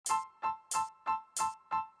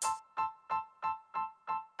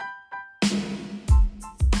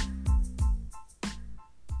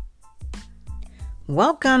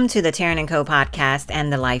Welcome to the Tareon & Co. podcast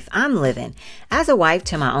and the life I'm living. As a wife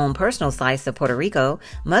to my own personal slice of Puerto Rico,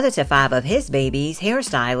 mother to 5 of his babies,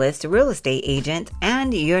 hairstylist, real estate agent,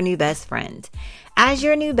 and your new best friend. As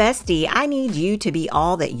your new bestie, I need you to be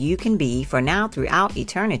all that you can be for now throughout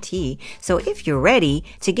eternity. So if you're ready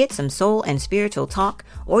to get some soul and spiritual talk,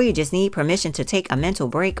 or you just need permission to take a mental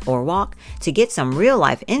break or walk to get some real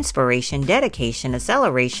life inspiration, dedication,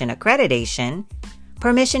 acceleration, accreditation,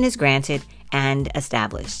 permission is granted and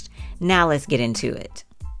established. Now let's get into it.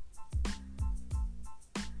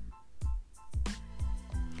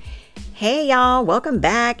 Hey y'all, welcome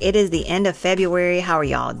back. It is the end of February. How are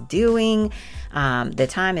y'all doing? The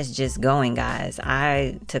time is just going, guys.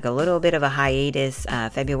 I took a little bit of a hiatus.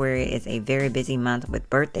 February is a very busy month with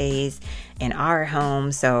birthdays in our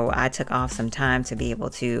home, so I took off some time to be able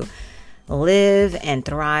to live and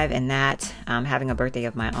thrive in that. Having a birthday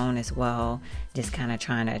of my own as well. Just kind of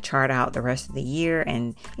trying to chart out the rest of the year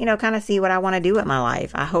and, kind of see what I want to do with my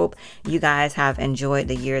life. I hope you guys have enjoyed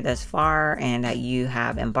the year thus far and that you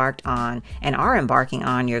have embarked on and are embarking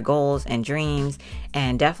on your goals and dreams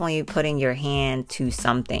and definitely putting your hand to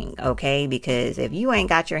something, okay? Because if you ain't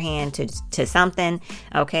got your hand to something,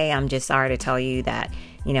 okay, I'm just sorry to tell you that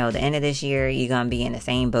the end of this year, you're going to be in the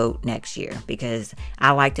same boat next year, because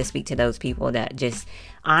I like to speak to those people that just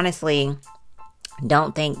honestly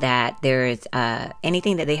don't think that there is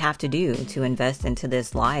anything that they have to do to invest into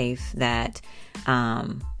this life that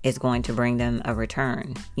is going to bring them a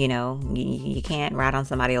return. You can't ride on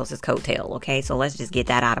somebody else's coattail, okay? So let's just get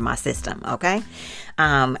that out of my system, okay?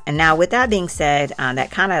 And now with that being said, that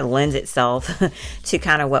kind of lends itself to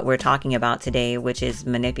kind of what we're talking about today, which is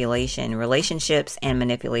manipulation, relationships and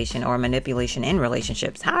manipulation, or manipulation in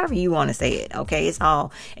relationships, however you want to say it, okay?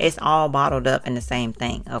 It's all bottled up in the same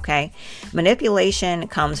thing, okay? Manipulation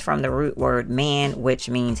comes from the root word man, which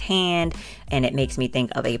means hand, and it makes me think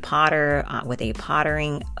of a potter with a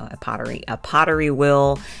pottery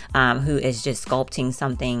wheel, who is just sculpting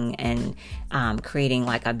something and creating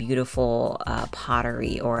like a beautiful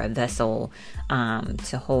pottery or a vessel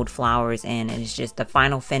to hold flowers in. And it's just the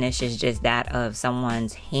final finish is just that of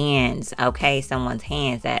someone's hands, okay? Someone's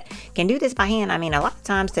hands that can do this by hand. I mean, a lot of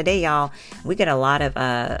times today, y'all, we get a lot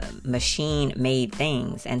of machine made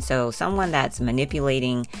things. And so someone that's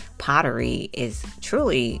manipulating pottery is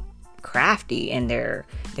truly crafty in their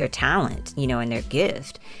talent, and their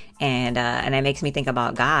gift. And that makes me think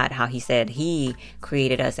about God, how he said he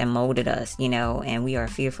created us and molded us, and we are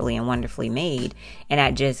fearfully and wonderfully made. And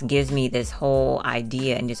that just gives me this whole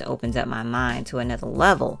idea and just opens up my mind to another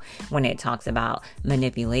level when it talks about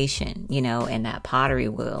manipulation, and that pottery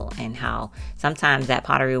wheel, and how sometimes that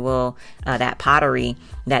pottery wheel, that pottery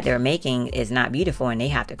that they're making is not beautiful, and they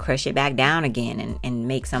have to crush it back down again and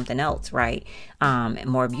make something else, right?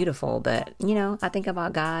 More beautiful. But, I think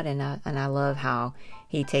about God, and I love how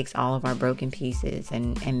he takes all of our broken pieces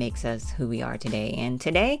and makes us who we are today. And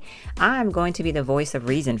today, I'm going to be the voice of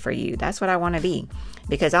reason for you. That's what I want to be.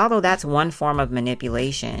 Because although that's one form of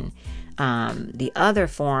manipulation, the other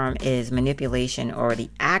form is manipulation, or the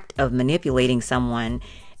act of manipulating someone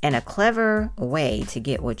in a clever way to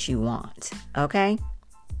get what you want. Okay?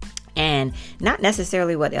 And not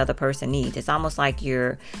necessarily what the other person needs. It's almost like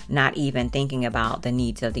you're not even thinking about the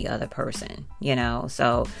needs of the other person,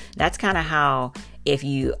 So that's kind of how, if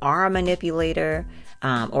you are a manipulator,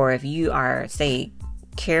 or if you are, say,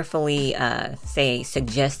 carefully,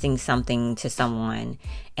 suggesting something to someone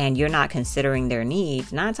and you're not considering their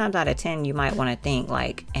needs, 9 times out of 10, you might want to think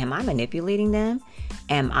like, am I manipulating them?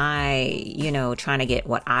 Am I, trying to get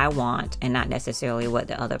what I want and not necessarily what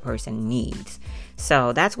the other person needs?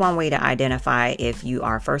 So that's one way to identify if you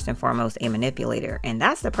are first and foremost a manipulator. And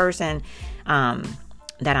that's the person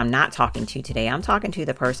that I'm not talking to today. I'm talking to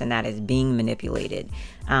the person that is being manipulated,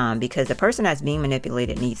 because the person that's being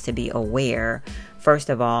manipulated needs to be aware, first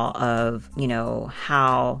of all, of,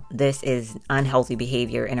 how this is unhealthy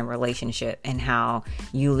behavior in a relationship, and how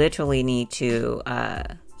you literally need to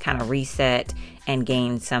kind of reset and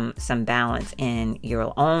gain some balance in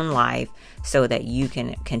your own life so that you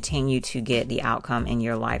can continue to get the outcome in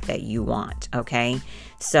your life that you want. Okay.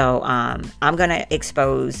 So, I'm going to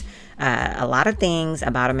expose a lot of things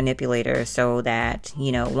about a manipulator so that,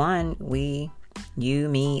 one, you,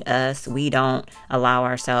 me, us, we don't allow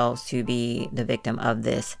ourselves to be the victim of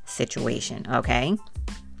this situation. Okay.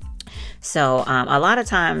 So a lot of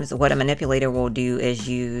times what a manipulator will do is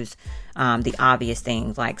use the obvious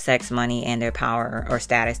things like sex, money, and their power or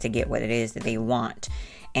status to get what it is that they want.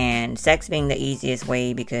 And sex being the easiest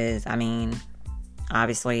way because,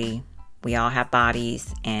 obviously we all have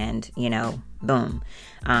bodies and, boom.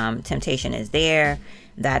 Temptation is there.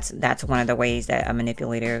 that's one of the ways that a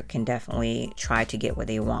manipulator can definitely try to get what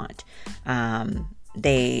they want.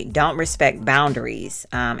 They don't respect boundaries,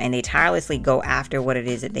 and they tirelessly go after what it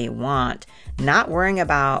is that they want, not worrying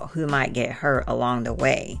about who might get hurt along the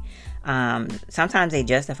way. Sometimes they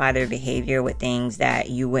justify their behavior with things that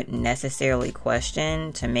you wouldn't necessarily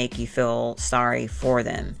question to make you feel sorry for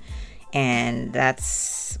them. And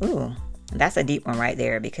that's a deep one right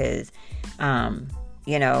there, because,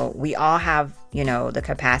 we all have, the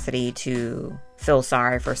capacity to feel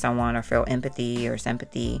sorry for someone or feel empathy or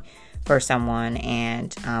sympathy for someone.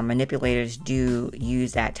 And manipulators do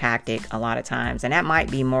use that tactic a lot of times. And that might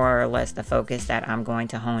be more or less the focus that I'm going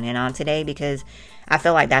to hone in on today, because I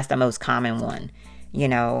feel like that's the most common one,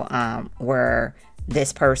 where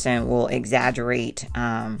this person will exaggerate,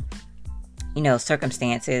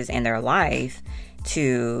 circumstances in their life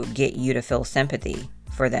to get you to feel sympathy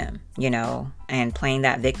for them, and playing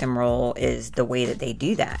that victim role is the way that they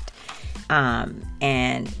do that.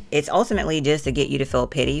 And it's ultimately just to get you to feel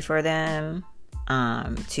pity for them,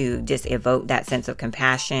 to just evoke that sense of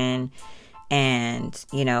compassion. And,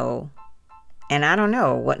 and I don't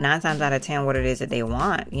know what 9 times out of 10, what it is that they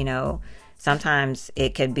want. Sometimes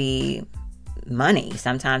it could be money.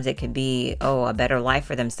 Sometimes it could be, a better life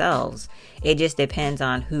for themselves. It just depends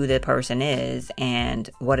on who the person is and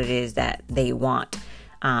what it is that they want,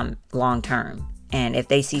 long term. And if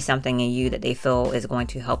they see something in you that they feel is going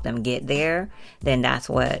to help them get there, then that's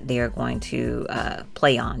what they're going to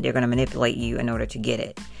play on. They're going to manipulate you in order to get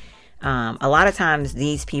it. A lot of times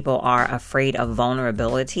these people are afraid of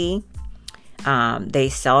vulnerability. They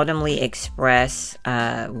seldomly express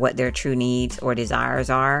what their true needs or desires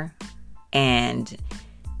are. And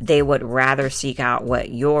they would rather seek out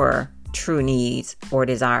what your true needs or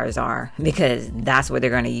desires are, because that's what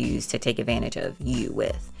they're going to use to take advantage of you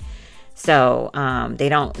with. So they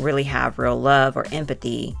don't really have real love or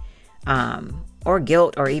empathy, or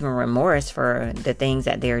guilt or even remorse for the things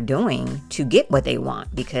that they're doing to get what they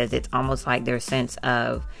want, because it's almost like their sense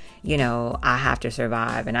of, I have to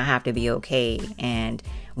survive and I have to be okay. And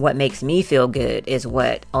what makes me feel good is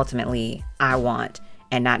what ultimately I want,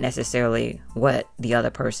 and not necessarily what the other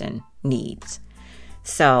person needs.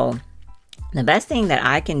 So the best thing that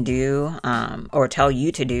I can do, or tell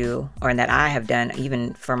you to do, or that I have done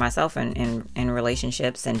even for myself in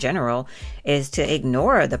relationships in general, is to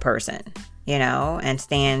ignore the person, and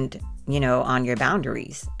stand, on your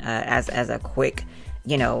boundaries, as a quick,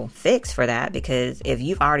 fix for that. Because if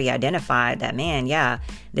you've already identified that, man, yeah,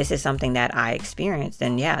 this is something that I experienced,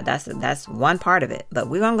 then yeah, that's one part of it. But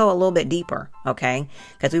we're going to go a little bit deeper, okay?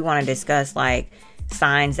 Because we want to discuss like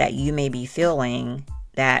signs that you may be feeling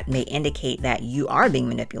that may indicate that you are being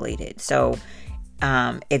manipulated. So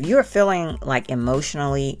if you're feeling like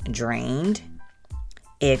emotionally drained,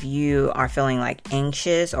 if you are feeling like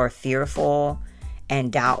anxious or fearful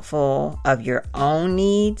and doubtful of your own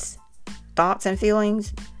needs, thoughts, and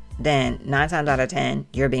feelings, then 9 times out of 10,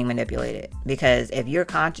 you're being manipulated. Because if you're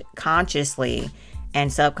consciously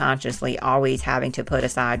and subconsciously always having to put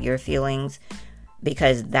aside your feelings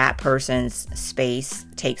because that person's space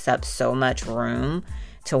takes up so much room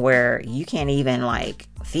to where you can't even like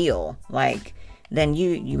feel, like, then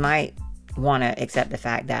you might want to accept the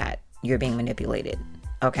fact that you're being manipulated.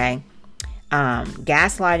 Okay.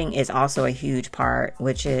 Gaslighting is also a huge part,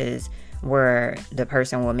 which is where the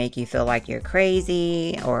person will make you feel like you're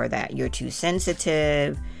crazy or that you're too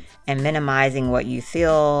sensitive, and minimizing what you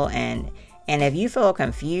feel. And if you feel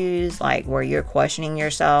confused, like where you're questioning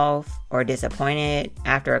yourself or disappointed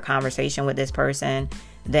after a conversation with this person,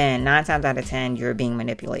 then 9 times out of 10, you're being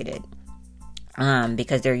manipulated,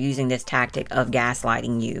 because they're using this tactic of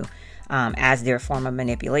gaslighting you as their form of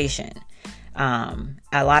manipulation.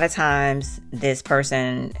 A lot of times this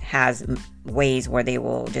person has ways where they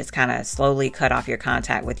will just kind of slowly cut off your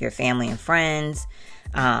contact with your family and friends,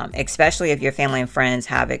 especially if your family and friends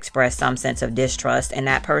have expressed some sense of distrust in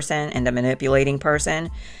that person and the manipulating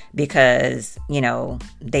person, because,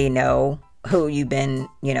 they know who you've been,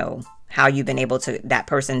 how you've been able to, that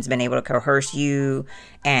person's been able to coerce you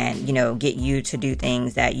and, get you to do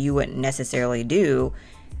things that you wouldn't necessarily do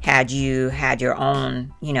had you had your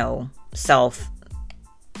own,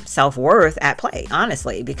 self-worth at play,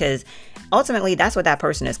 honestly, because ultimately that's what that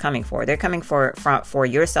person is coming for. They're coming for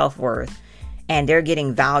your self-worth, and they're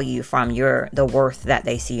getting value from the worth that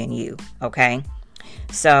they see in you. Okay.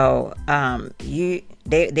 So,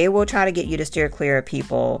 they will try to get you to steer clear of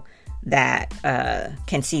people that,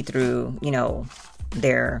 can see through,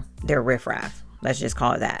 their riffraff. Let's just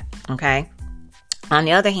call it that. Okay. On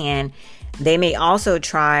the other hand, they may also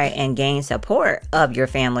try and gain support of your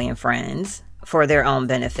family and friends for their own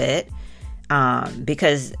benefit,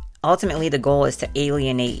 Because ultimately the goal is to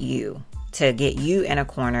alienate you, to get you in a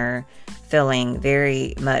corner feeling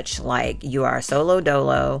very much like you are solo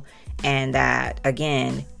dolo, and that,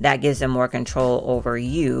 again, that gives them more control over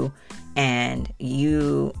you, and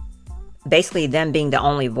you, basically them being the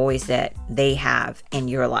only voice that they have in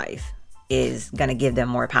your life is going to give them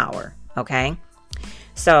more power. Okay.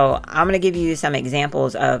 So I'm going to give you some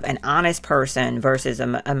examples of an honest person versus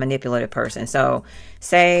a manipulative person. So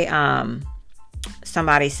say,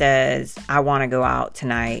 somebody says, I want to go out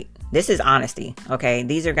tonight. This is honesty. Okay.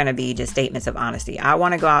 These are going to be just statements of honesty. I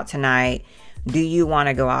want to go out tonight. Do you want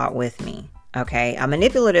to go out with me? Okay. A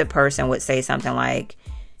manipulative person would say something like,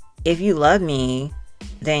 if you love me,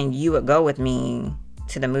 then you would go with me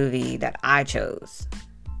to the movie that I chose.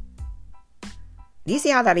 Do you see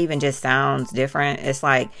how that even just sounds different? It's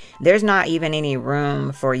like there's not even any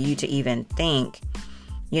room for you to even think,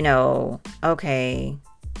 okay,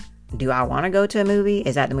 do I want to go to a movie?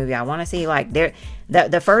 Is that the movie I want to see? Like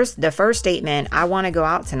the first statement, I want to go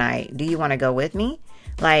out tonight. Do you want to go with me?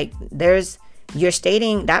 Like you're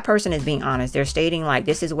stating, that person is being honest. They're stating like,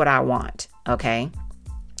 this is what I want. Okay.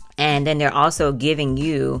 And then they're also giving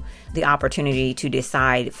you the opportunity to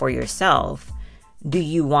decide for yourself, do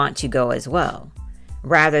you want to go as well?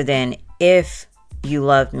 Rather than if you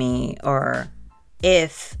love me or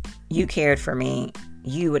if you cared for me,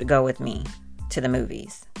 you would go with me to the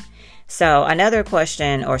movies. So another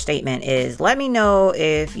question or statement is, let me know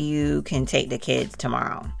if you can take the kids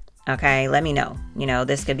tomorrow. Okay, let me know.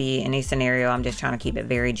 This could be any scenario. I'm just trying to keep it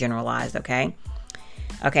very generalized. Okay,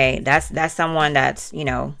 that's someone that's,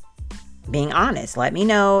 being honest. Let me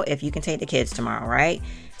know if you can take the kids tomorrow, right?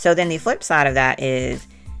 So then the flip side of that is,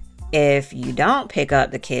 if you don't pick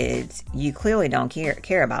up the kids, you clearly don't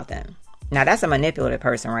care about them. Now that's a manipulative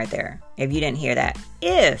person right there. If you didn't hear that,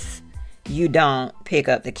 if you don't pick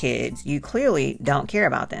up the kids, you clearly don't care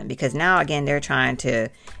about them, because now again, they're trying to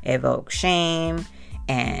evoke shame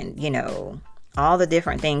and, all the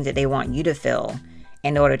different things that they want you to feel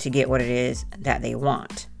in order to get what it is that they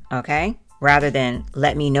want. Okay. Rather than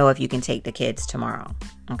let me know if you can take the kids tomorrow.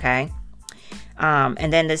 Okay.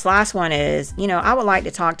 And then this last one is, I would like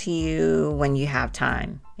to talk to you when you have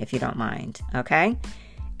time, if you don't mind. Okay.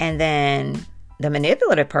 And then the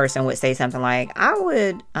manipulative person would say something like, I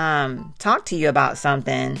would talk to you about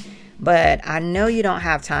something, but I know you don't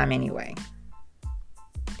have time anyway.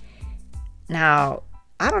 Now,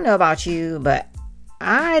 I don't know about you, but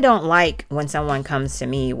I don't like when someone comes to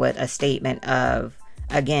me with a statement of,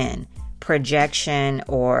 again, projection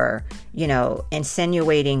or,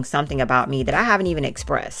 insinuating something about me that I haven't even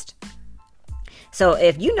expressed. So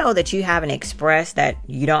if you know that you haven't expressed that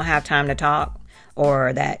you don't have time to talk,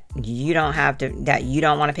 or that you don't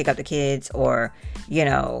want to pick up the kids, or, you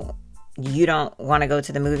don't want to go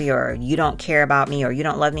to the movie, or you don't care about me, or you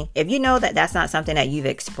don't love me. If you know that that's not something that you've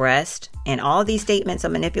expressed in all these statements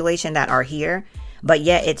of manipulation that are here, but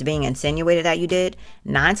yet it's being insinuated that you did,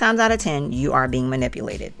 9 times out of 10, you are being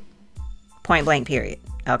manipulated. Point blank, period.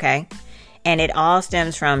 Okay. And it all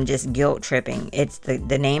stems from just guilt tripping. It's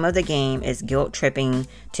the name of the game is guilt tripping,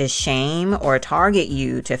 to shame or target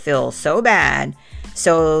you to feel so bad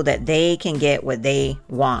so that they can get what they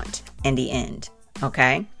want in the end.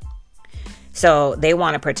 Okay. So they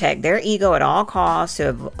want to protect their ego at all costs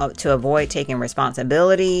to avoid taking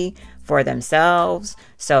responsibility for themselves.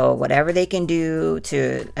 So whatever they can do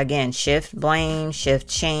to, again, shift blame, shift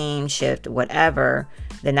shame, shift whatever,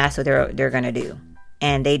 then that's what they're going to do.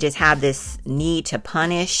 And they just have this need to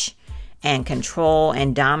punish and control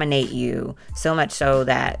and dominate you, so much so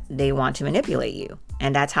that they want to manipulate you.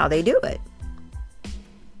 And that's how they do it.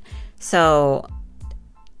 So,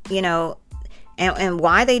 and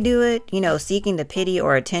why they do it, seeking the pity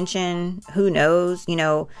or attention, who knows?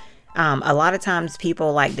 A lot of times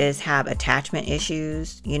people like this have attachment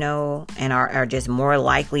issues, and are just more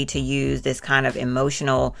likely to use this kind of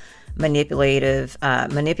emotional manipulative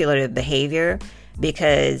behavior,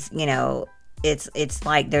 because, it's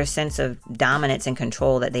like their sense of dominance and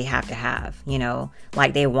control that they have to have,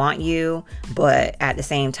 like they want you, but at the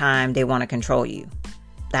same time, they want to control you.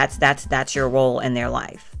 That's your role in their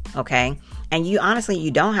life. Okay. And you honestly,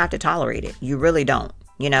 you don't have to tolerate it. You really don't.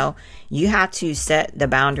 You have to set the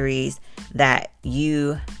boundaries that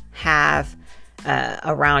you have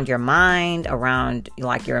around your mind, around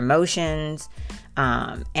like your emotions,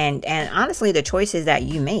 and honestly, the choices that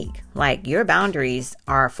you make. Like, your boundaries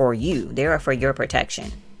are for you. They are for your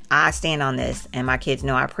protection. I stand on this, and my kids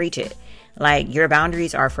know I preach it. Like, your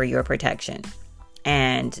boundaries are for your protection.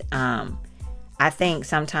 And I think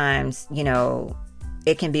sometimes,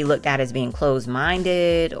 it can be looked at as being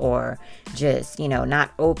closed-minded or just,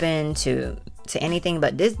 not open to anything.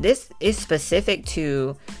 But this is specific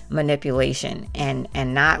to manipulation and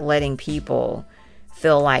not letting people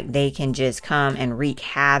feel like they can just come and wreak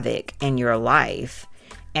havoc in your life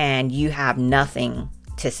and you have nothing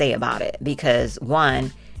to say about it, because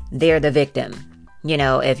one, they're the victim.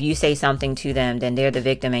 If you say something to them, then they're the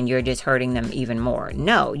victim and you're just hurting them even more.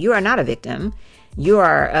 No, you are not a victim. You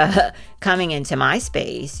are coming into my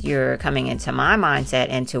space. You're coming into my mindset,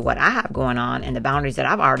 into what I have going on and the boundaries that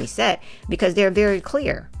I've already set, because they're very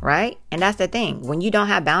clear, right? And that's the thing. When you don't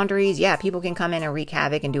have boundaries, yeah, people can come in and wreak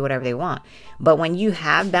havoc and do whatever they want. But when you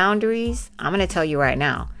have boundaries, I'm going to tell you right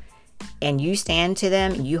now, and you stand to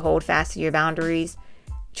them, you hold fast to your boundaries,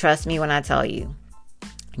 trust me when I tell you,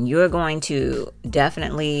 you're going to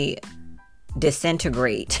definitely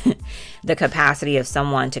disintegrate the capacity of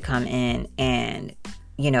someone to come in and,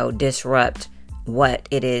 disrupt what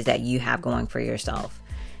it is that you have going for yourself.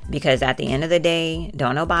 Because at the end of the day,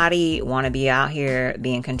 don't nobody want to be out here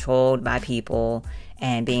being controlled by people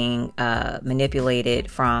and being manipulated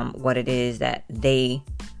from what it is that they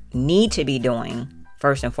need to be doing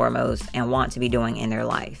first and foremost and want to be doing in their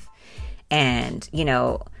life. And,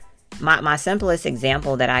 my simplest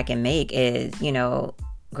example that I can make is,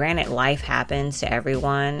 granted, life happens to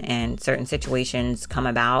everyone and certain situations come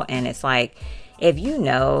about. And it's like, if you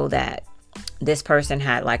know that this person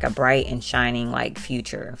had like a bright and shining like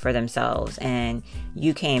future for themselves, and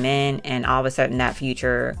you came in and all of a sudden that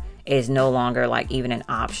future is no longer like even an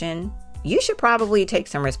option, you should probably take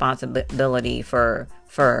some responsibility for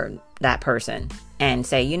that person and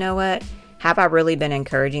say, you know what? Have I really been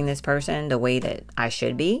encouraging this person the way that I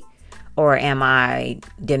should be? Or am I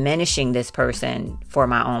diminishing this person for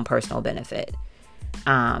my own personal benefit?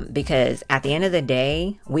 Because at the end of the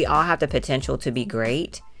day, we all have the potential to be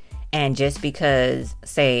great. And just because,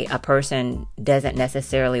 say, a person doesn't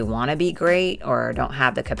necessarily want to be great or don't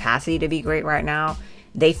have the capacity to be great right now,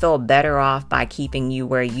 they feel better off by keeping you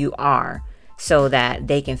where you are so that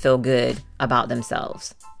they can feel good about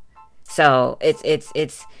themselves. So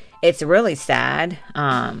it's really sad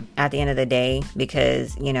at the end of the day,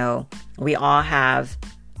 because, we all have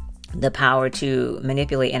the power to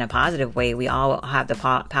manipulate in a positive way. We all have the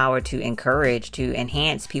power to encourage, to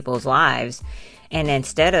enhance people's lives. And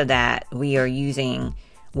instead of that, we are using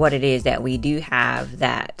what it is that we do have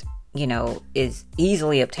that, is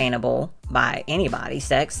easily obtainable by anybody.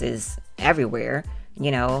 Sex is everywhere,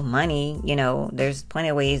 money, there's plenty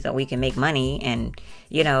of ways that we can make money and,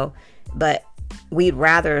 but we'd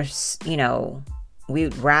rather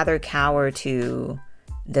cower to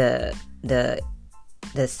the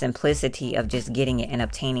simplicity of just getting it and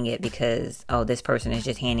obtaining it because, oh, this person is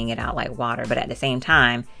just handing it out like water. But at the same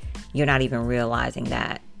time, you're not even realizing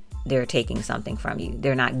that they're taking something from you.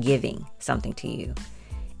 They're not giving something to you.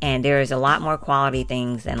 And there's a lot more quality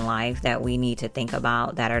things in life that we need to think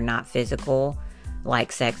about that are not physical,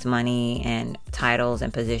 like sex, money, and titles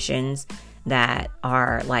and positions, that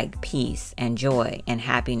are like peace and joy and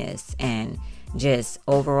happiness and just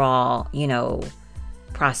overall,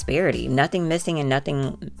 prosperity. Nothing missing and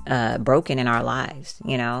nothing broken in our lives,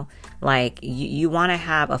 like you want to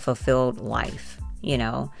have a fulfilled life,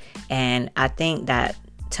 and I think that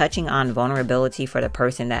touching on vulnerability for the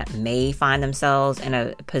person that may find themselves in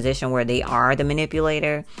a position where they are the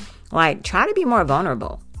manipulator, like try to be more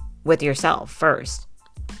vulnerable with yourself first.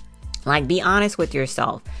 Like be honest with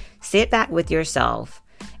yourself. Sit back with yourself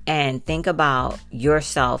and think about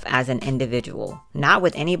yourself as an individual, not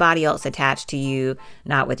with anybody else attached to you,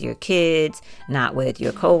 not with your kids, not with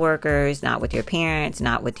your coworkers, not with your parents,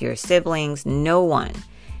 not with your siblings, no one.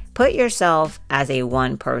 Put yourself as a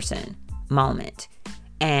one person moment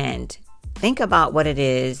and think about what it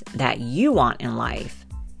is that you want in life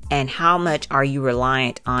and how much are you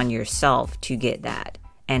reliant on yourself to get that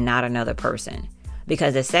and not another person.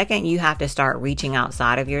 Because the second you have to start reaching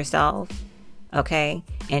outside of yourself, okay,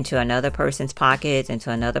 into another person's pockets,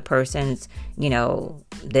 into another person's,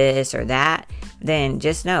 this or that, then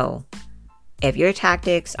just know, if your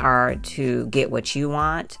tactics are to get what you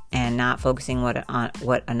want and not focusing on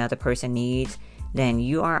what another person needs, then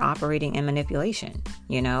you are operating in manipulation,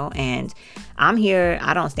 and I'm here.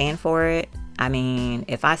 I don't stand for it. I mean,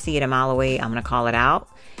 if I see it a mile away, I'm going to call it out.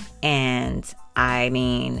 And I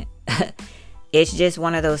mean, it's just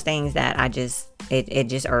one of those things that it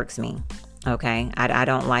just irks me. Okay. I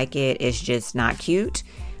don't like it. It's just not cute.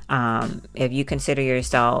 If you consider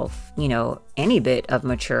yourself, any bit of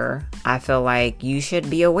mature, I feel like you should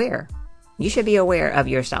be aware. You should be aware of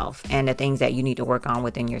yourself and the things that you need to work on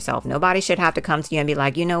within yourself. Nobody should have to come to you and be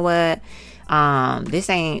like, you know what? This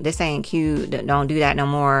ain't cute. Don't do that no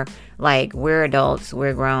more. Like, we're adults,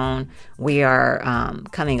 we're grown, we are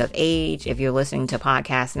coming of age. If you're listening to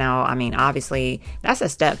podcasts now, I mean, obviously that's a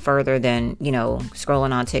step further than,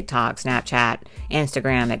 scrolling on TikTok, Snapchat,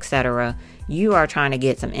 Instagram, etc. You are trying to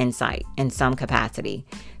get some insight in some capacity.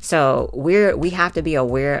 So we have to be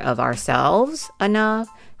aware of ourselves enough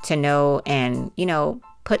to know and,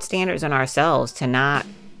 put standards on ourselves to not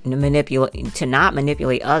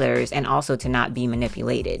manipulate others, and also to not be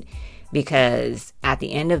manipulated. Because at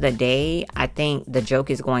the end of the day, I think the joke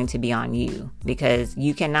is going to be on you, because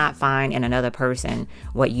you cannot find in another person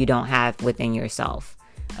what you don't have within yourself.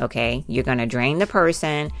 Okay, you're going to drain the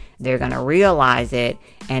person, they're going to realize it,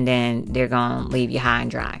 and then they're going to leave you high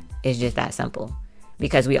and dry. It's just that simple.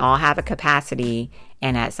 Because we all have a capacity,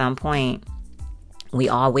 and at some point we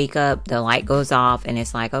all wake up, the light goes off, and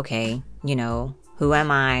it's like, okay, who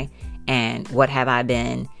am I and what have I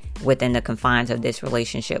been within the confines of this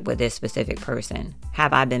relationship with this specific person?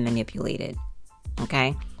 Have I been manipulated?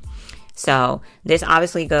 Okay. So this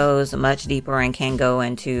obviously goes much deeper and can go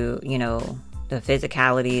into, the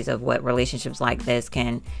physicalities of what relationships like this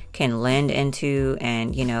can lend into.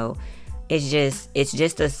 And, it's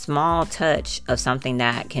just a small touch of something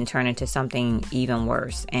that can turn into something even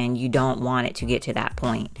worse. And you don't want it to get to that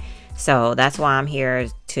point. So that's why I'm here,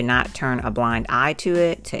 to not turn a blind eye to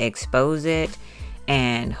it, to expose it,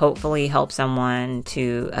 and hopefully help someone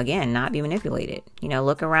to, again, not be manipulated.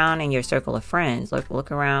 Look around in your circle of friends.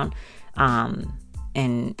 Look around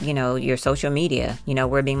in, your social media.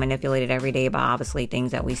 We're being manipulated every day by obviously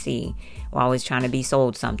things that we see. We're always trying to be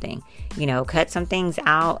sold something. Cut some things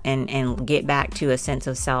out and get back to a sense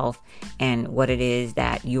of self and what it is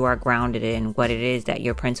that you are grounded in, what it is that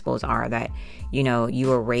your principles are, that, you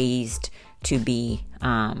were raised to be.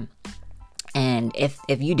 And if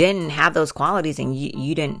you didn't have those qualities and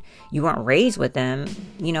you weren't raised with them,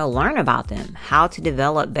 learn about them, how to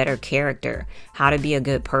develop better character, how to be a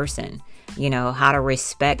good person, how to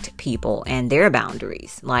respect people and their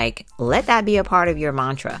boundaries. Like, let that be a part of your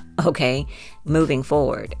mantra, okay, moving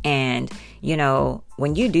forward. And,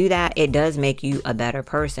 when you do that, it does make you a better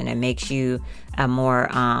person. It makes you a more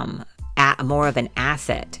of an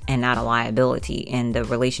asset and not a liability in the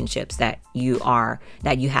relationships that you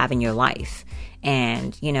have in your life.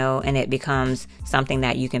 And, and it becomes something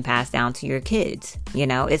that you can pass down to your kids.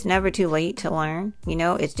 It's never too late to learn.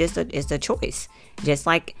 It's a choice. Just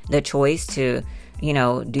like the choice to,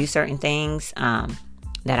 do certain things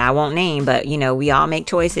that I won't name, but, we all make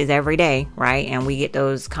choices every day, right? And we get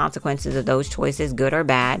those consequences of those choices, good or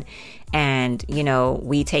bad. And,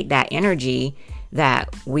 we take that energy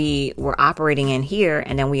that we were operating in here,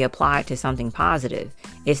 and then we apply it to something positive.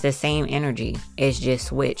 It's the same energy. It's just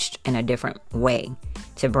switched in a different way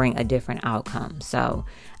to bring a different outcome. So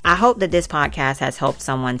I hope that this podcast has helped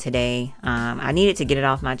someone today. I needed to get it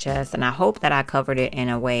off my chest, and I hope that I covered it in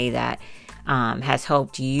a way that has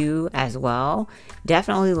helped you as well.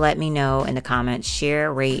 Definitely let me know in the comments.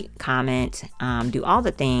 Share, rate, comment, do all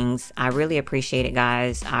the things. I really appreciate it,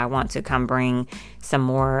 guys. I want to come bring some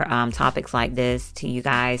more topics like this to you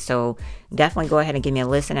guys. So definitely go ahead and give me a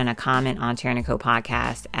listen and a comment on Tareon & Co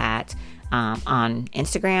podcast on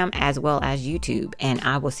Instagram as well as YouTube. And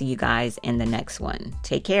I will see you guys in the next one.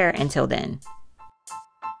 Take care until then.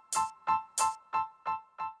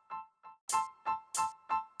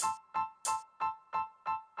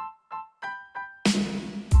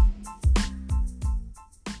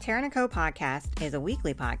 Tareon & Co podcast is a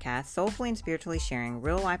weekly podcast soulfully and spiritually sharing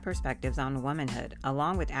real-life perspectives on womanhood,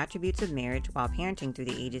 along with attributes of marriage while parenting through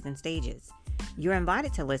the ages and stages. You're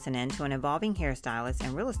invited to listen in to an evolving hairstylist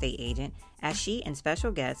and real estate agent as she and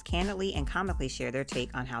special guests candidly and comically share their take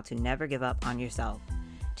on how to never give up on yourself.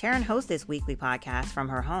 Tareon hosts this weekly podcast from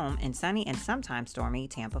her home in sunny and sometimes stormy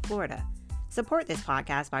Tampa, Florida. Support this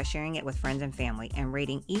podcast by sharing it with friends and family and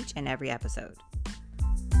rating each and every episode.